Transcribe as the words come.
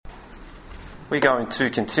We're going to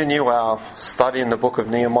continue our study in the book of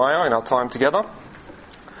Nehemiah in our time together.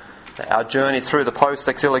 Our journey through the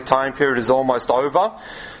post-exilic time period is almost over.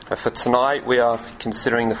 For tonight we are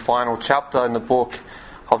considering the final chapter in the book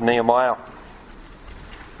of Nehemiah.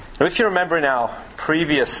 Now, if you remember in our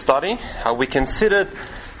previous study, we considered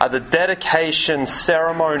the dedication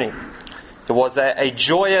ceremony. It was a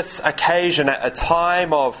joyous occasion, a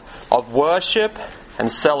time of worship and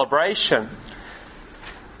celebration.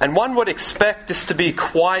 And one would expect this to be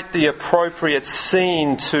quite the appropriate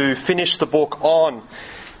scene to finish the book on.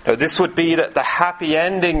 Now, this would be the happy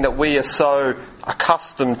ending that we are so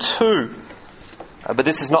accustomed to. But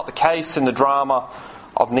this is not the case in the drama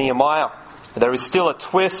of Nehemiah. There is still a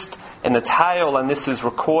twist in the tale, and this is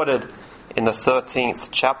recorded in the 13th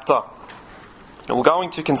chapter. Now, we're going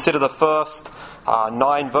to consider the first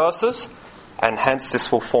 9 verses, and hence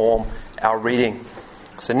this will form our reading.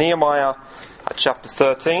 So Nehemiah chapter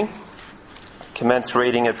 13, commence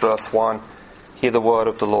reading at verse 1. Hear the word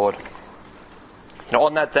of the Lord.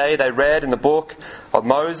 On that day they read in the book of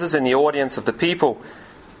Moses in the audience of the people,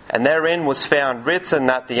 and therein was found written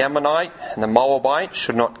that the Ammonite and the Moabite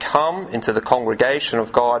should not come into the congregation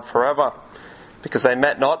of God forever, because they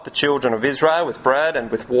met not the children of Israel with bread and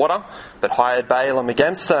with water, but hired Balaam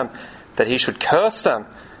against them, that he should curse them.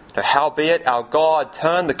 Now, howbeit our God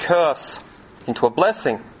turned the curse into a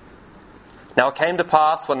blessing. Now it came to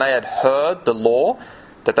pass, when they had heard the law,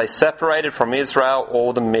 that they separated from Israel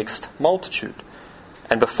all the mixed multitude.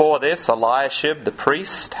 And before this, Eliashib the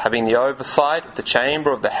priest, having the oversight of the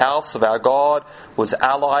chamber of the house of our God, was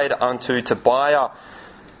allied unto Tobiah.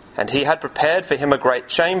 And he had prepared for him a great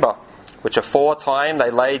chamber, which aforetime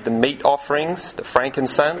they laid the meat offerings, the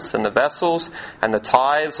frankincense, and the vessels, and the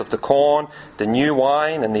tithes of the corn, the new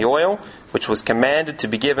wine, and the oil, which was commanded to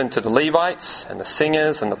be given to the Levites, and the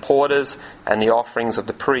singers, and the porters, and the offerings of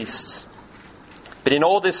the priests. But in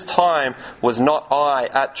all this time was not I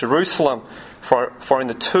at Jerusalem, for in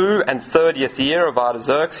the 32nd year of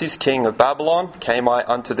Artaxerxes king of Babylon came I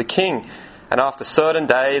unto the king, and after certain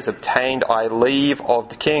days obtained I leave of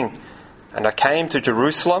the king. And I came to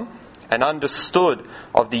Jerusalem, and understood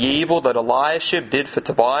of the evil that Eliashib did for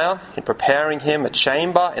Tobiah in preparing him a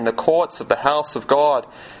chamber in the courts of the house of God.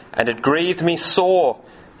 And it grieved me sore.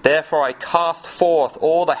 Therefore I cast forth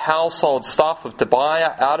all the household stuff of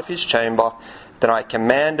Tobiah out of his chamber. Then I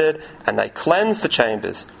commanded, and they cleansed the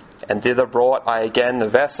chambers. And thither brought I again the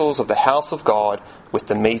vessels of the house of God with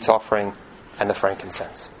the meat offering and the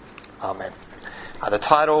frankincense. Amen. The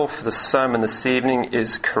title for the sermon this evening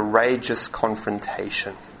is Courageous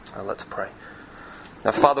Confrontation. Let's pray.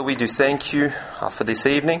 Now, Father, we do thank you for this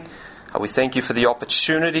evening. We thank you for the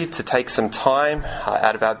opportunity to take some time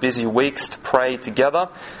out of our busy weeks to pray together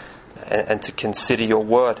and to consider your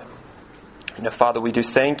word. Now, Father, we do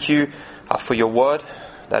thank you for your word,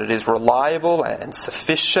 that it is reliable and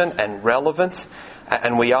sufficient and relevant.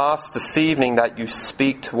 And we ask this evening that you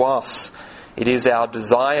speak to us. It is our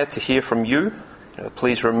desire to hear from you.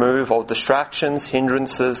 Please remove all distractions,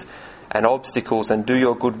 hindrances, and obstacles, and do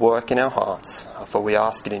your good work in our hearts. For we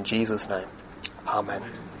ask it in Jesus' name. Amen.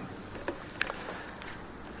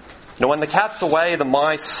 When the cat's away, the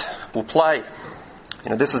mice will play.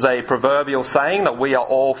 This is a proverbial saying that we are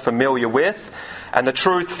all familiar with, and the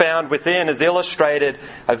truth found within is illustrated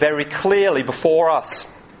very clearly before us.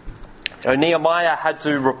 Nehemiah had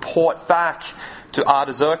to report back to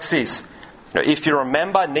Artaxerxes. If you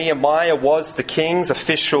remember, Nehemiah was the king's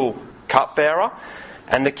official cupbearer,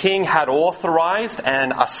 and the king had authorized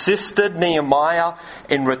and assisted Nehemiah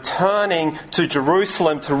in returning to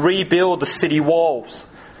Jerusalem to rebuild the city walls.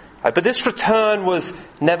 But this return was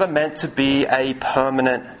never meant to be a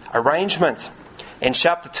permanent arrangement. In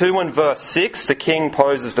chapter 2 and verse 6, the king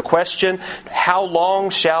poses the question, "How long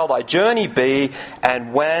shall thy journey be,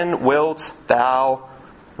 and when wilt thou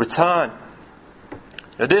return?"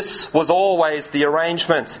 Now, this was always the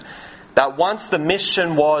arrangement, that once the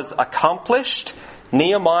mission was accomplished,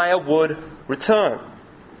 Nehemiah would return.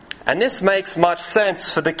 And this makes much sense,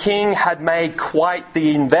 for the king had made quite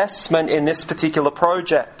the investment in this particular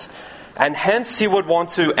project. And hence he would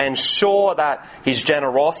want to ensure that his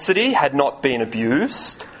generosity had not been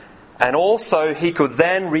abused. And also he could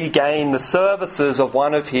then regain the services of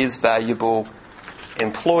one of his valuable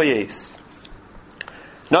employees.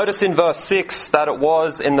 Notice in verse 6 that it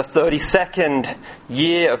was in the 32nd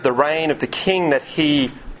year of the reign of the king that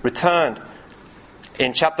he returned.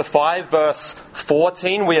 In chapter 5, verse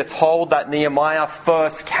 14, we are told that Nehemiah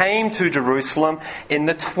first came to Jerusalem in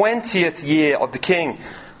the 20th year of the king.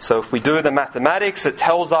 So if we do the mathematics, it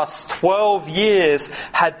tells us 12 years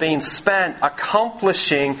had been spent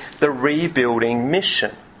accomplishing the rebuilding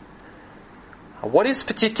mission. What is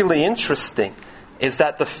particularly interesting is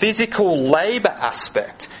that the physical labour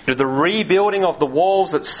aspect, the rebuilding of the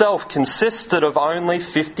walls itself, consisted of only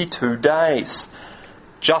 52 days.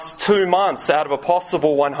 Just 2 months out of a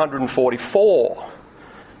possible 144.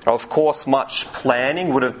 Now, of course, much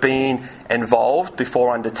planning would have been involved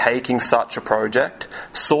before undertaking such a project.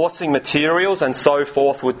 Sourcing materials and so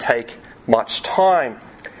forth would take much time.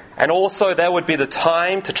 And also there would be the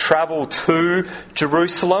time to travel to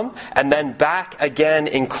Jerusalem and then back again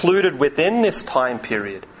included within this time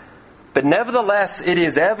period. But nevertheless, it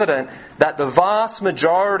is evident that the vast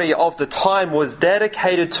majority of the time was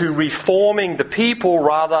dedicated to reforming the people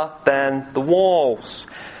rather than the walls.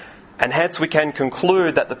 And hence we can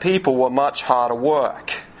conclude that the people were much harder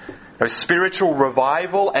work. Spiritual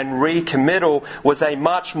revival and recommittal was a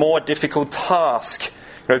much more difficult task.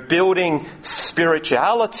 Building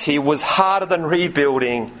spirituality was harder than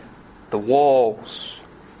rebuilding the walls.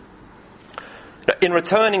 In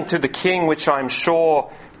returning to the king, which I'm sure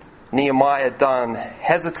Nehemiah done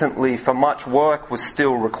hesitantly, for much work was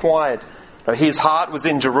still required. His heart was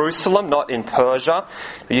in Jerusalem, not in Persia.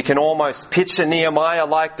 You can almost picture Nehemiah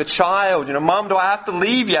like the child. Mum, do I have to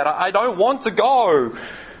leave yet? I don't want to go.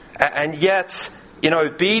 And yet, in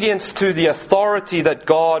obedience to the authority that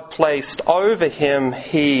God placed over him,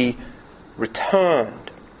 he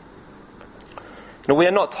returned. We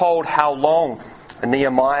are not told how long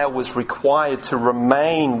Nehemiah was required to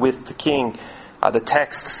remain with the king. The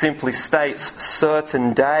text simply states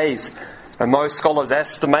certain days. And most scholars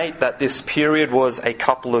estimate that this period was a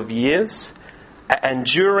couple of years. And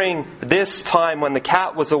during this time when the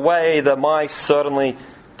cat was away, the mice certainly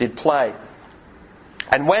did play.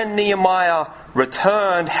 And when Nehemiah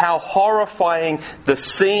returned, how horrifying the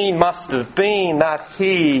scene must have been that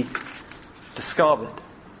he discovered.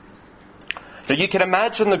 You can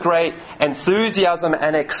imagine the great enthusiasm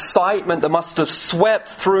and excitement that must have swept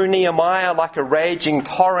through Nehemiah like a raging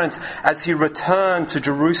torrent as he returned to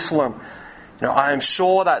Jerusalem. I am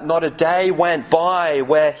sure that not a day went by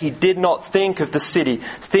where he did not think of the city,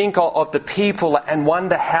 think of the people and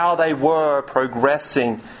wonder how they were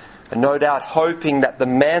progressing. And no doubt hoping that the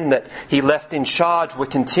men that he left in charge were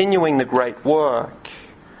continuing the great work.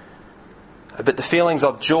 But the feelings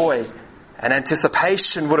of joy and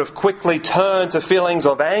anticipation would have quickly turned to feelings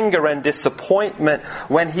of anger and disappointment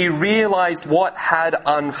when he realized what had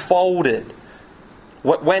unfolded.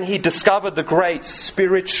 When he discovered the great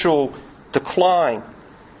spiritual decline.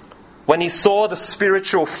 When he saw the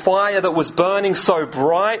spiritual fire that was burning so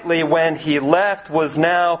brightly when he left was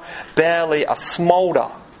now barely a smoulder.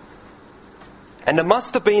 And there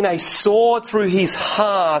must have been a sword through his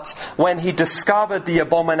heart when he discovered the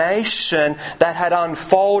abomination that had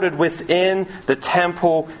unfolded within the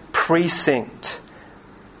temple precinct.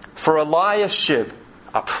 For Eliashib,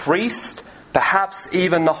 a priest, perhaps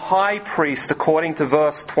even the high priest, according to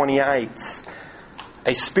verse 28,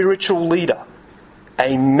 a spiritual leader,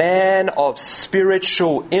 a man of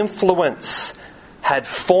spiritual influence, had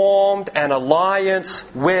formed an alliance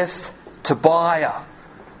with Tobiah.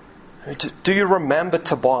 Do you remember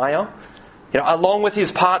Tobiah? Along with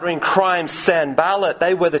his partner in crime, Sanballat,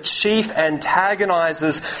 they were the chief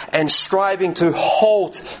antagonizers and striving to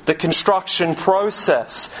halt the construction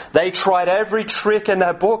process. They tried every trick in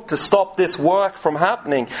their book to stop this work from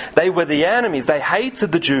happening. They were the enemies. They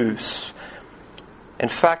hated the Jews. In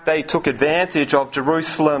fact, they took advantage of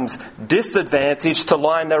Jerusalem's disadvantage to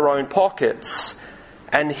line their own pockets.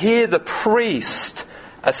 And here the priest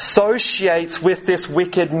associates with this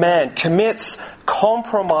wicked man, commits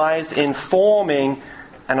compromise in forming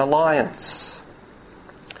an alliance.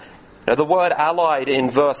 The word allied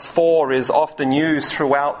in verse 4 is often used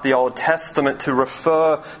throughout the Old Testament to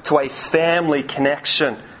refer to a family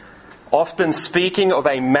connection, often speaking of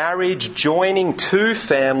a marriage joining two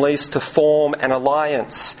families to form an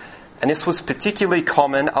alliance. And this was particularly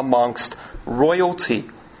common amongst royalty.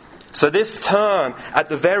 So this term, at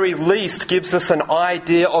the very least, gives us an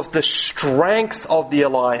idea of the strength of the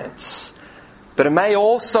alliance. But it may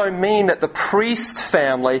also mean that the priest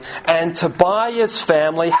family and Tobiah's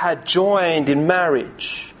family had joined in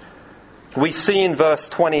marriage. We see in verse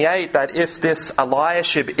 28 that if this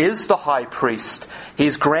Eliashib is the high priest,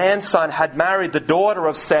 his grandson had married the daughter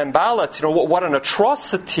of Sanballat. What an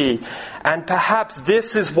atrocity. And perhaps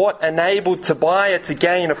this is what enabled Tobiah to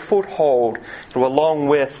gain a foothold, along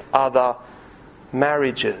with other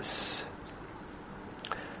marriages.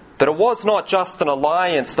 But it was not just an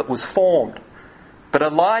alliance that was formed, but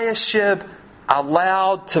Eliashib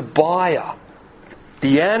allowed Tobiah,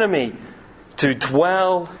 the enemy, to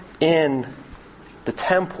dwell in the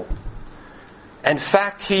temple. In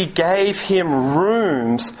fact, he gave him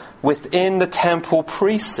rooms within the temple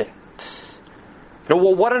precinct.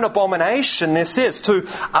 Well, what an abomination this is, to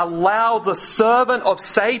allow the servant of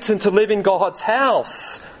Satan to live in God's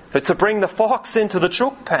house, to bring the fox into the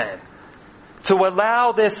chook pan, to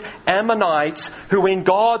allow this Ammonite, who in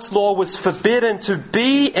God's law was forbidden to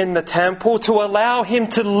be in the temple, to allow him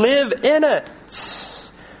to live in it.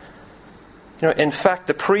 In fact,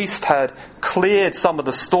 the priest had cleared some of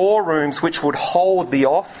the storerooms which would hold the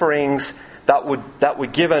offerings that were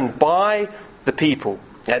given by the people.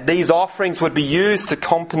 These offerings would be used to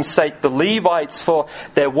compensate the Levites for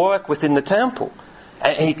their work within the temple.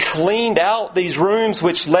 And he cleaned out these rooms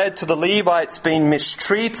which led to the Levites being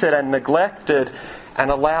mistreated and neglected,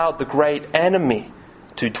 and allowed the great enemy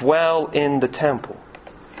to dwell in the temple.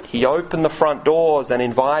 He opened the front doors and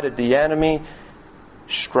invited the enemy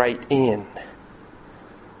straight in.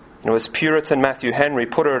 As Puritan Matthew Henry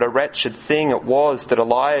put it, a wretched thing it was that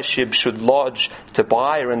Eliashib should lodge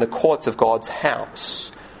Tobiah in the courts of God's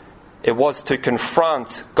house. It was to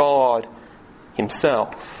confront God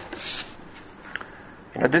himself.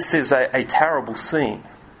 This is a terrible scene.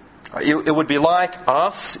 It would be like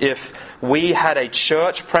us if we had a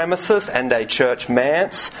church premises and a church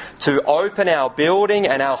manse to open our building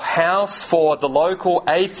and our house for the local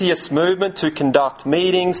atheist movement to conduct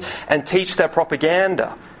meetings and teach their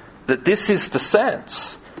propaganda. That this is the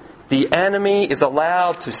sense. The enemy is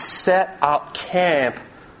allowed to set up camp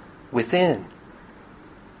within.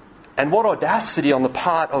 And what audacity on the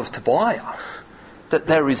part of Tobiah. That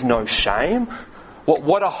there is no shame.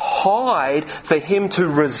 What a hide for him to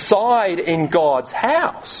reside in God's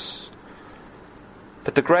house.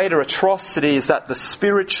 But the greater atrocity is that the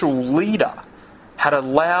spiritual leader had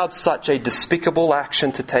allowed such a despicable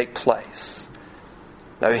action to take place.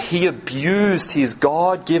 Now, he abused his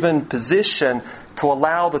God-given position to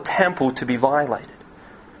allow the temple to be violated,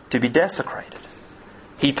 to be desecrated.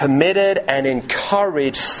 He permitted and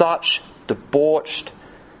encouraged such debauched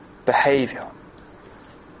behavior.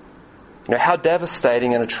 How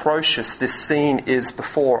devastating and atrocious this scene is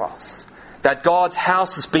before us. That God's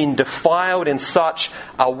house has been defiled in such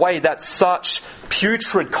a way, that such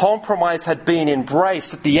putrid compromise had been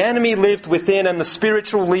embraced, that the enemy lived within and the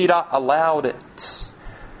spiritual leader allowed it.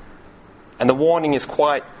 And the warning is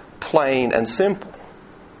quite plain and simple.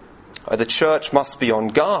 The church must be on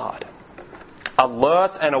guard,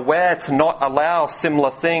 alert and aware to not allow similar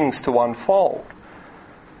things to unfold.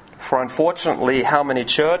 For unfortunately, how many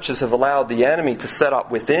churches have allowed the enemy to set up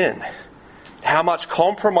within? How much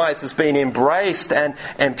compromise has been embraced and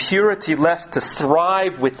purity left to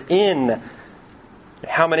thrive within?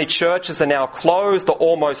 How many churches are now closed or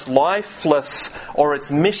almost lifeless, or its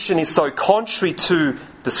mission is so contrary to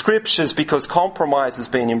the Scriptures because compromise has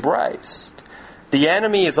been embraced? The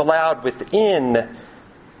enemy is allowed within,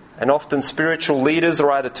 and often spiritual leaders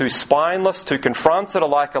are either too spineless to confront it, or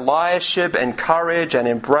like Eliashib, encourage and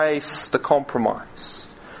embrace the compromise.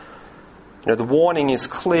 The warning is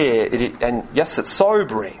clear, and yes, it's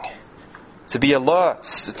sobering. To be alert,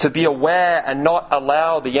 to be aware and not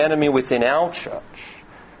allow the enemy within our church.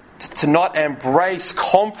 To not embrace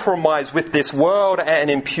compromise with this world and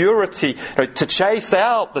impurity. To chase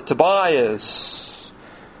out the Tobiahs.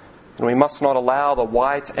 And we must not allow the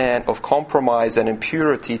white ant of compromise and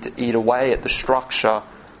impurity to eat away at the structure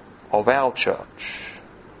of our church.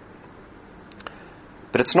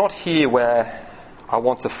 But it's not here where I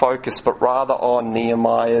want to focus, but rather on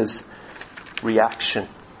Nehemiah's reaction.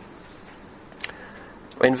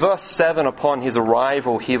 In verse 7, upon his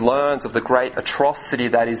arrival, he learns of the great atrocity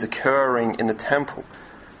that is occurring in the temple.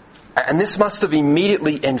 And this must have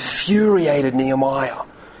immediately infuriated Nehemiah.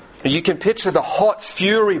 You can picture the hot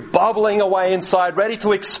fury bubbling away inside, ready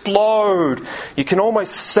to explode. You can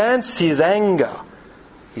almost sense his anger,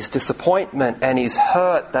 his disappointment, and his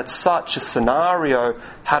hurt that such a scenario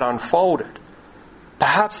had unfolded.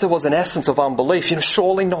 Perhaps there was an essence of unbelief.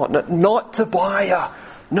 Surely not Tobiah.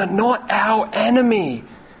 Not our enemy.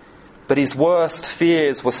 But his worst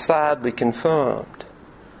fears were sadly confirmed.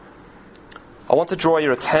 I want to draw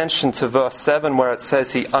your attention to verse 7 where it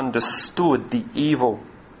says he understood the evil.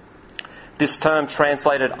 This term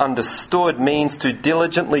translated understood means to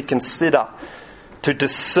diligently consider, to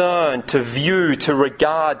discern, to view, to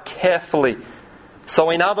regard carefully. So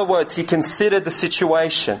in other words, he considered the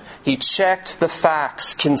situation. He checked the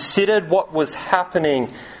facts, considered what was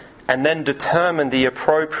happening, and then determined the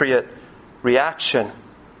appropriate reaction.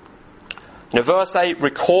 Verse 8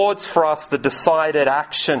 records for us the decided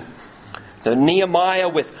action. Nehemiah,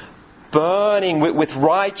 with burning, with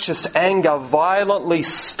righteous anger, violently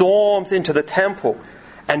storms into the temple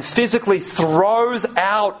and physically throws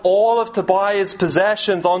out all of Tobiah's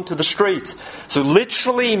possessions onto the streets. So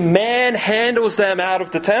literally manhandles them out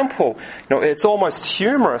of the temple. It's almost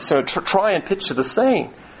humorous. So try and picture the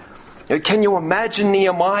scene. Can you imagine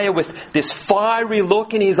Nehemiah with this fiery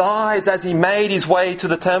look in his eyes as he made his way to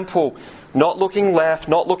the temple? Not looking left,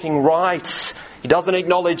 not looking right. He doesn't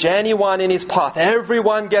acknowledge anyone in his path.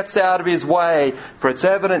 Everyone gets out of his way, for it's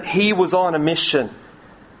evident he was on a mission.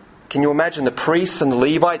 Can you imagine the priests and the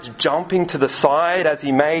Levites jumping to the side as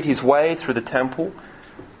he made his way through the temple?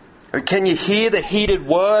 Can you hear the heated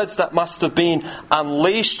words that must have been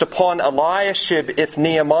unleashed upon Eliashib if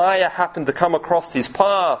Nehemiah happened to come across his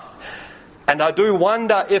path? And I do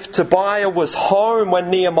wonder if Tobiah was home when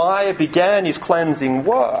Nehemiah began his cleansing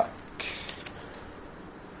work.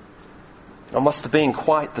 It must have been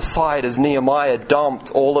quite the sight as Nehemiah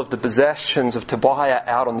dumped all of the possessions of Tobiah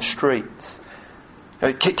out on the streets.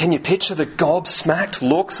 Can you picture the gobsmacked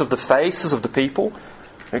looks of the faces of the people?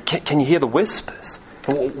 Can you hear the whispers?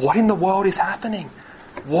 What in the world is happening?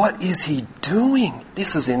 What is he doing?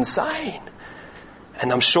 This is insane.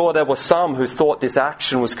 And I'm sure there were some who thought this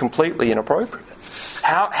action was completely inappropriate.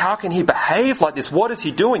 How can he behave like this? What is he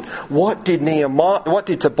doing? What did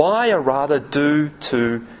Tobiah do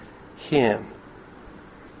to him?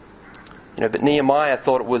 But Nehemiah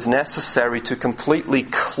thought it was necessary to completely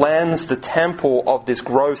cleanse the temple of this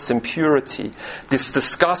gross impurity, this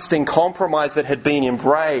disgusting compromise that had been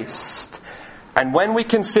embraced. And when we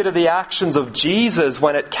consider the actions of Jesus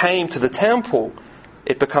when it came to the temple,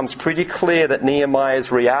 it becomes pretty clear that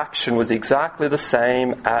Nehemiah's reaction was exactly the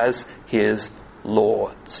same as his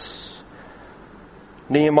Lord's.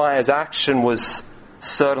 Nehemiah's action was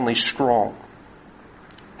certainly strong.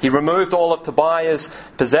 He removed all of Tobiah's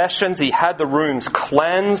possessions. He had the rooms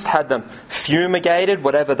cleansed, had them fumigated,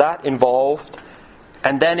 whatever that involved,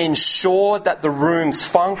 and then ensured that the rooms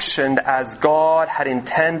functioned as God had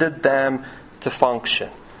intended them to function.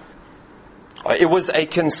 It was a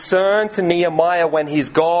concern to Nehemiah when his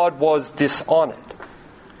God was dishonored.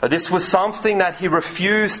 This was something that he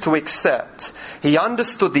refused to accept. He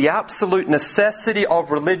understood the absolute necessity of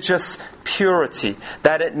religious purity,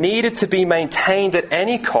 that it needed to be maintained at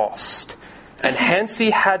any cost, and hence he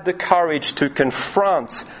had the courage to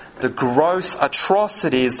confront the gross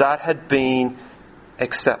atrocities that had been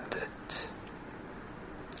accepted.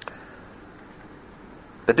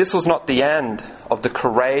 But this was not the end of the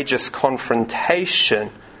courageous confrontation.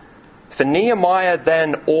 For Nehemiah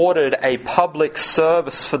then ordered a public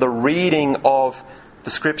service for the reading of the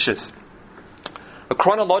Scriptures.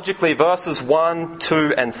 Chronologically, verses 1,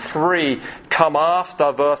 2 and 3 come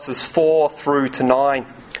after verses 4 through to 9.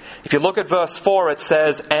 If you look at verse 4, it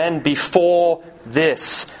says, "And before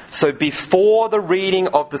this." So before the reading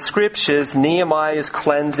of the Scriptures, Nehemiah's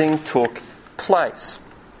cleansing took place.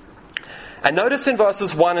 And notice in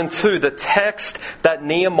verses 1 and 2, the text that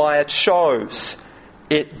Nehemiah chose.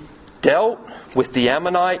 It dealt with the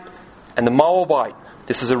Ammonite and the Moabite.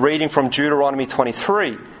 This is a reading from Deuteronomy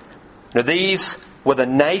 23. Now these were the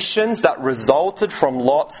nations that resulted from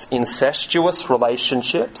Lot's incestuous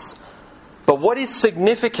relationships. But what is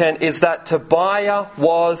significant is that Tobiah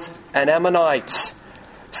was an Ammonite.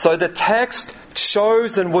 So the text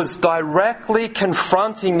chosen was directly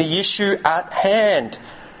confronting the issue at hand.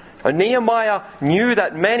 Nehemiah knew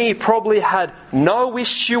that many probably had no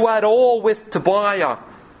issue at all with Tobiah,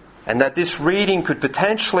 and that this reading could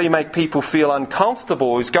potentially make people feel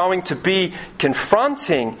uncomfortable. It was going to be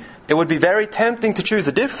confronting. It would be very tempting to choose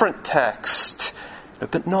a different text.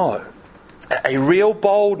 But no. A real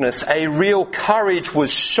boldness, a real courage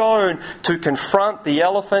was shown to confront the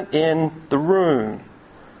elephant in the room.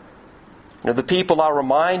 The people are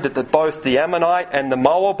reminded that both the Ammonite and the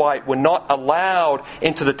Moabite were not allowed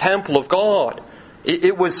into the temple of God.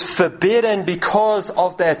 It was forbidden because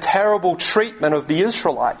of their terrible treatment of the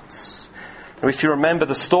Israelites. If you remember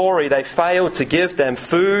the story, they failed to give them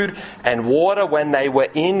food and water when they were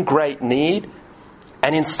in great need.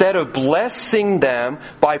 And instead of blessing them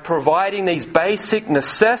by providing these basic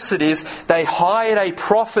necessities, they hired a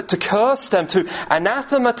prophet to curse them, to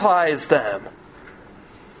anathematize them.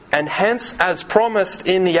 And hence, as promised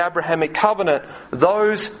in the Abrahamic covenant,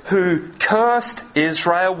 those who cursed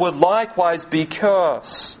Israel would likewise be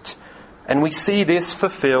cursed. And we see this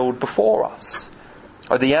fulfilled before us.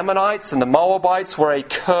 The Ammonites and the Moabites were a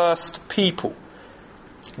cursed people.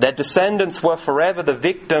 Their descendants were forever the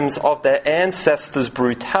victims of their ancestors'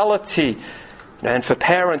 brutality. And for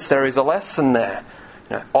parents, there is a lesson there.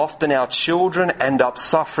 Often our children end up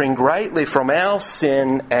suffering greatly from our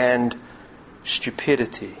sin and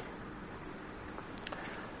stupidity.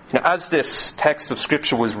 As this text of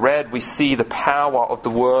Scripture was read, we see the power of the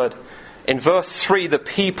Word. In verse 3, the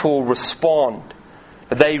people respond.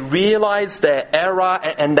 They realize their error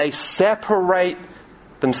and they separate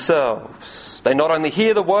themselves. They not only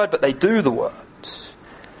hear the Word, but they do the Word.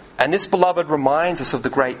 And this, beloved, reminds us of the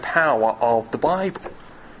great power of the Bible.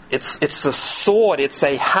 It's a sword, it's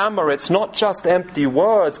a hammer, it's not just empty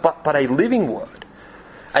words, but a living Word.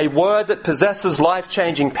 A Word that possesses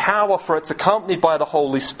life-changing power, for it's accompanied by the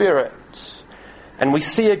Holy Spirit. And we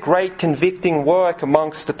see a great convicting work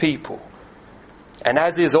amongst the people. And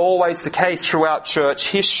as is always the case throughout church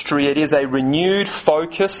history, it is a renewed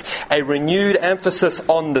focus, a renewed emphasis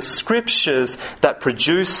on the Scriptures that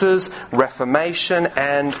produces reformation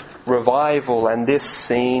and revival. And this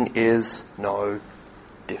scene is no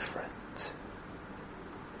different.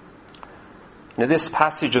 Now, this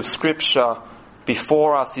passage of Scripture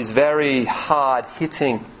before us is very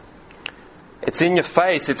hard-hitting. It's in your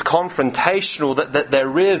face, it's confrontational, that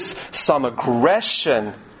there is some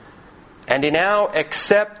aggression. And in our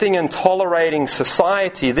accepting and tolerating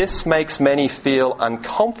society, this makes many feel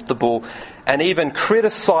uncomfortable and even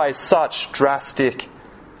criticize such drastic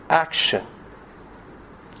action.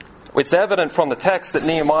 It's evident from the text that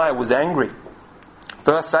Nehemiah was angry.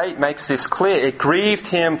 Verse 8 makes this clear. It grieved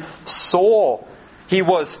him sore. He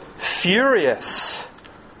was furious.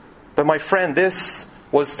 But my friend, this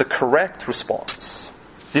was the correct response.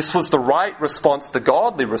 This was the right response, the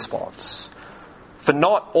godly response. For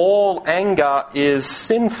not all anger is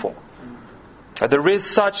sinful. There is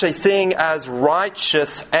such a thing as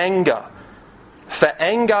righteous anger. For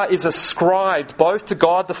anger is ascribed both to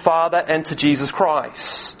God the Father and to Jesus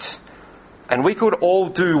Christ. And we could all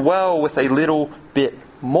do well with a little bit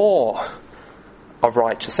more of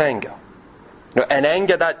righteous anger. An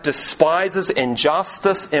anger that despises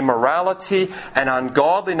injustice, immorality, and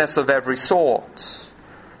ungodliness of every sort.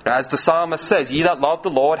 As the psalmist says, "Ye that love the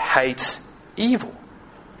Lord hate evil."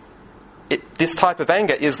 This type of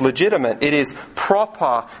anger is legitimate. It is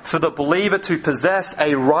proper for the believer to possess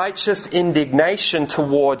a righteous indignation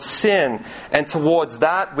towards sin and towards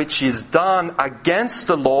that which is done against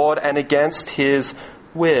the Lord and against His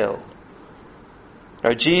will.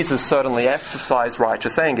 Now, Jesus certainly exercised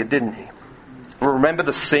righteous anger, didn't He? Remember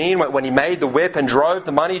the scene when He made the whip and drove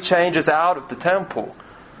the money changers out of the temple.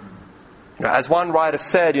 As one writer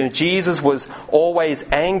said, Jesus was always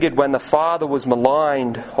angered when the Father was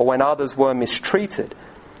maligned or when others were mistreated.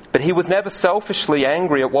 But He was never selfishly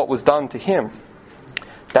angry at what was done to Him.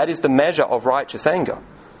 That is the measure of righteous anger.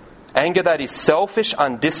 Anger that is selfish,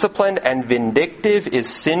 undisciplined, and vindictive is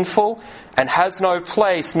sinful and has no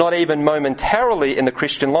place, not even momentarily, in the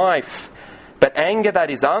Christian life. But anger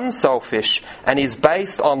that is unselfish and is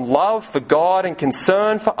based on love for God and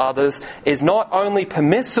concern for others is not only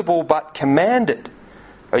permissible but commanded.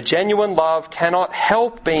 A genuine love cannot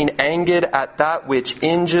help being angered at that which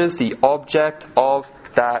injures the object of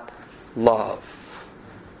that love.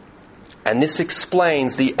 And this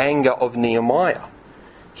explains the anger of Nehemiah.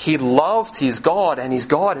 He loved his God and his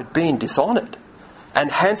God had been dishonoured.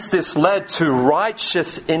 And hence this led to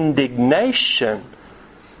righteous indignation.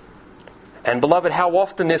 And beloved, how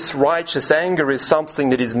often this righteous anger is something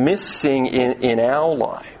that is missing in our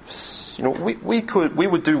lives. We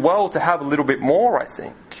would do well to have a little bit more, I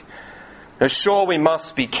think. Now, sure, we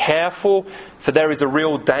must be careful, for there is a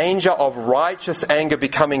real danger of righteous anger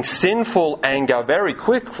becoming sinful anger very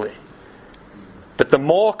quickly. But the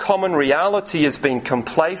more common reality is being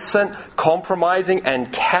complacent, compromising,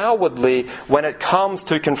 and cowardly when it comes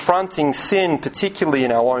to confronting sin, particularly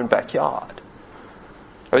in our own backyard.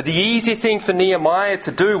 The easy thing for Nehemiah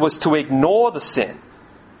to do was to ignore the sin.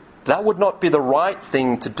 That would not be the right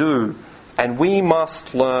thing to do, and we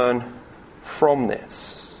must learn from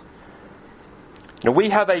this.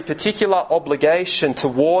 We have a particular obligation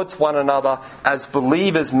towards one another as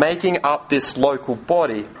believers making up this local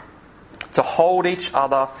body to hold each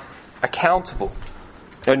other accountable.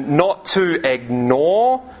 And not to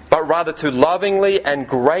ignore, but rather to lovingly and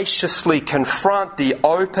graciously confront the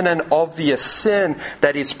open and obvious sin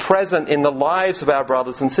that is present in the lives of our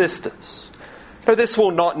brothers and sisters. This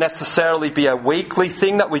will not necessarily be a weekly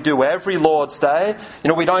thing that we do every Lord's Day.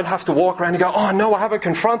 We don't have to walk around and go, "Oh no, I haven't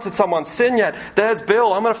confronted someone's sin yet. There's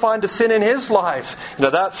Bill, I'm going to find a sin in his life."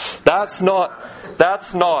 That's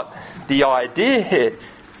not the idea here.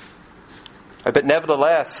 But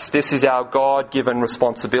nevertheless, this is our God-given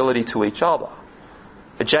responsibility to each other.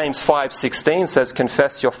 James 5:16 says,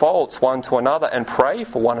 "Confess your faults one to another and pray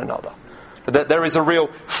for one another." That there is a real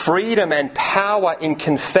freedom and power in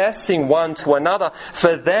confessing one to another,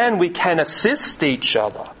 for then we can assist each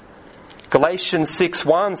other. Galatians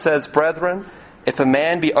 6:1 says, "Brethren, If a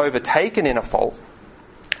man be overtaken in a fault,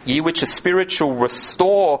 ye which are spiritual,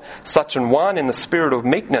 restore such an one in the spirit of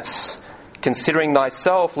meekness, considering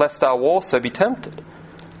thyself, lest thou also be tempted.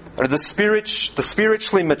 The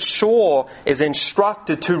spiritually mature is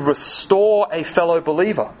instructed to restore a fellow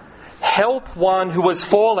believer. Help one who has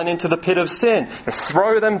fallen into the pit of sin.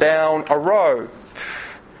 Throw them down a row.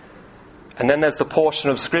 And then there's the portion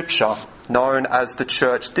of Scripture known as the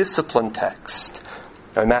church discipline text.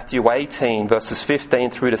 Matthew 18 verses 15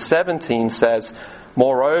 through to 17 says,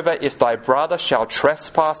 Moreover, if thy brother shall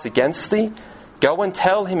trespass against thee, go and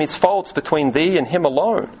tell him his faults between thee and him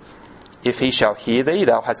alone. If he shall hear thee,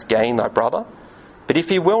 thou hast gained thy brother. But if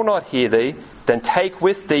he will not hear thee, then take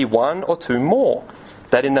with thee one or two more,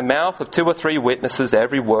 that in the mouth of 2 or 3 witnesses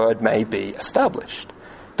every word may be established.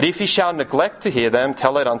 But if he shall neglect to hear them,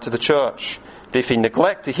 tell it unto the church. But if he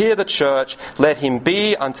neglect to hear the church, let him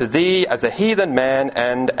be unto thee as a heathen man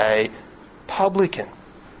and a publican.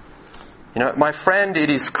 My friend, it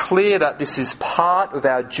is clear that this is part of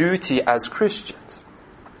our duty as Christians,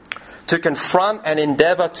 to confront and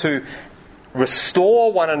endeavour to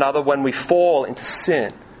restore one another when we fall into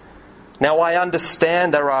sin. Now, I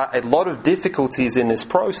understand there are a lot of difficulties in this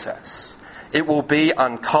process. It will be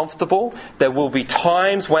uncomfortable. There will be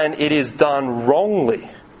times when it is done wrongly.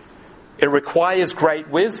 It requires great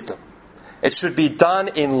wisdom. It should be done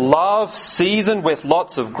in love, seasoned with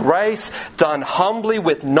lots of grace, done humbly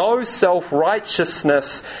with no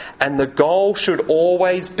self-righteousness, and the goal should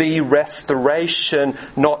always be restoration,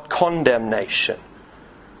 not condemnation.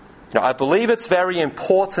 I believe it's very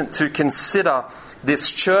important to consider this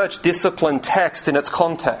church discipline text in its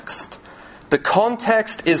context. The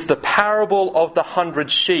context is the parable of the 100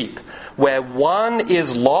 sheep, where one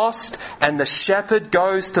is lost and the shepherd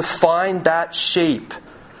goes to find that sheep.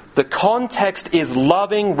 The context is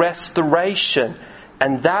loving restoration,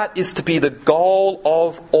 and that is to be the goal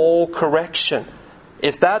of all correction.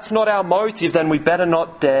 If that's not our motive, then we better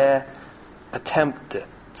not dare attempt it.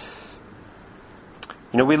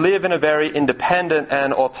 We live in a very independent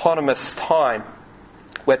and autonomous time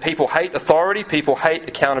where people hate authority, people hate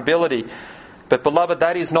accountability. But beloved,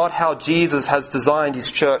 that is not how Jesus has designed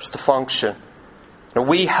his church to function.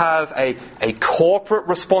 We have a corporate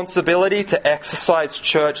responsibility to exercise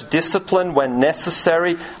church discipline when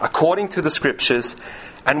necessary, according to the Scriptures.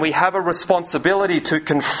 And we have a responsibility to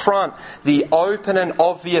confront the open and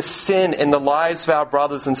obvious sin in the lives of our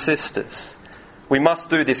brothers and sisters. We must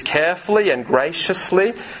do this carefully and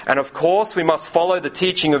graciously. And of course, we must follow the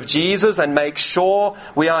teaching of Jesus and make sure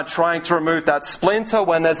we aren't trying to remove that splinter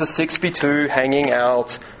when there's a 6x2 hanging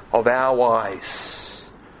out of our eyes.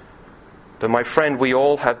 But my friend, we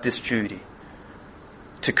all have this duty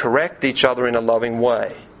to correct each other in a loving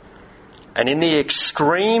way. And in the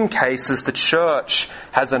extreme cases, the church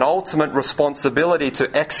has an ultimate responsibility to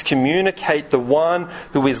excommunicate the one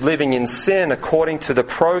who is living in sin according to the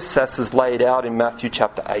processes laid out in Matthew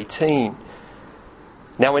chapter 18.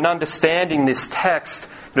 Now, in understanding this text,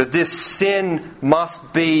 this sin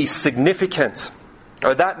must be significant.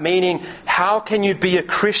 That meaning, how can you be a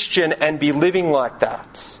Christian and be living like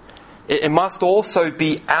that? It must also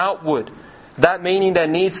be outward. That meaning there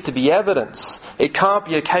needs to be evidence. It can't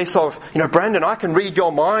be a case of, Brandon, I can read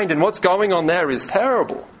your mind and what's going on there is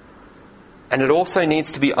terrible. And it also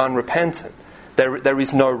needs to be unrepentant. There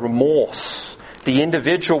is no remorse. The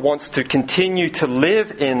individual wants to continue to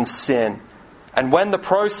live in sin. And when the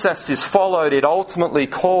process is followed, it ultimately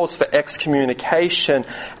calls for excommunication,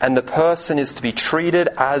 and the person is to be treated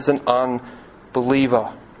as an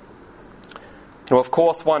unbeliever. Of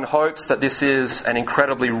course, one hopes that this is an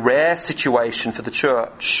incredibly rare situation for the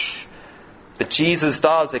church. But Jesus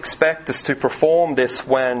does expect us to perform this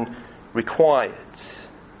when required.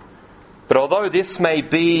 But although this may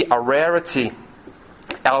be a rarity,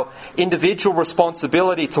 our individual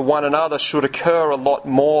responsibility to one another should occur a lot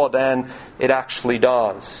more than it actually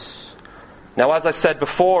does. Now, as I said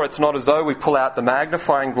before, it's not as though we pull out the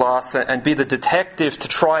magnifying glass and be the detective to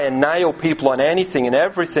try and nail people on anything and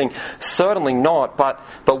everything. Certainly not. But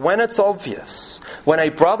when it's obvious, when a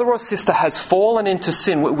brother or sister has fallen into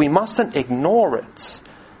sin, we mustn't ignore it,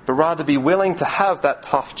 but rather be willing to have that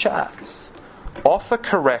tough chat. Offer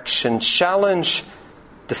correction, challenge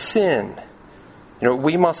the sin.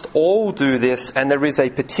 We must all do this, and there is a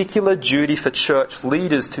particular duty for church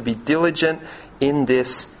leaders to be diligent in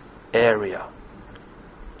this area.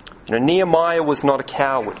 Nehemiah was not a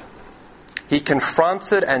coward. He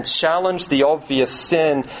confronted and challenged the obvious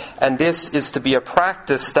sin, and this is to be a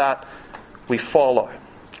practice that we follow.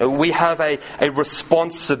 We have a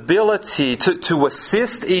responsibility to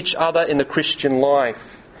assist each other in the Christian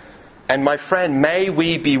life. And my friend, may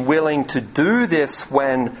we be willing to do this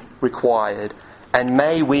when required, and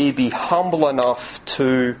may we be humble enough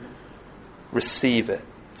to receive it.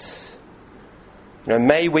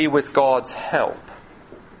 May we, with God's help,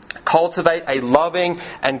 cultivate a loving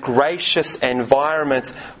and gracious environment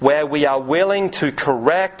where we are willing to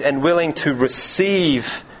correct and willing to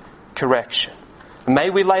receive correction. May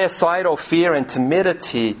we lay aside our fear and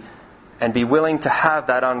timidity and be willing to have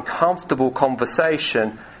that uncomfortable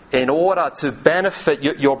conversation in order to benefit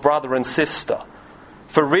your brother and sister.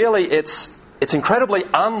 For really, it's incredibly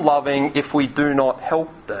unloving if we do not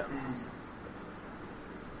help them.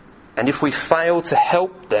 And if we fail to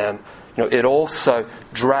help them, it also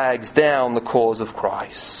drags down the cause of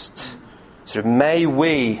Christ. So may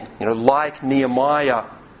we, like Nehemiah,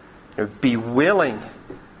 be willing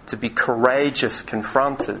to be courageous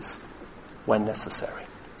confronters when necessary.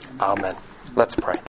 Amen. Let's pray.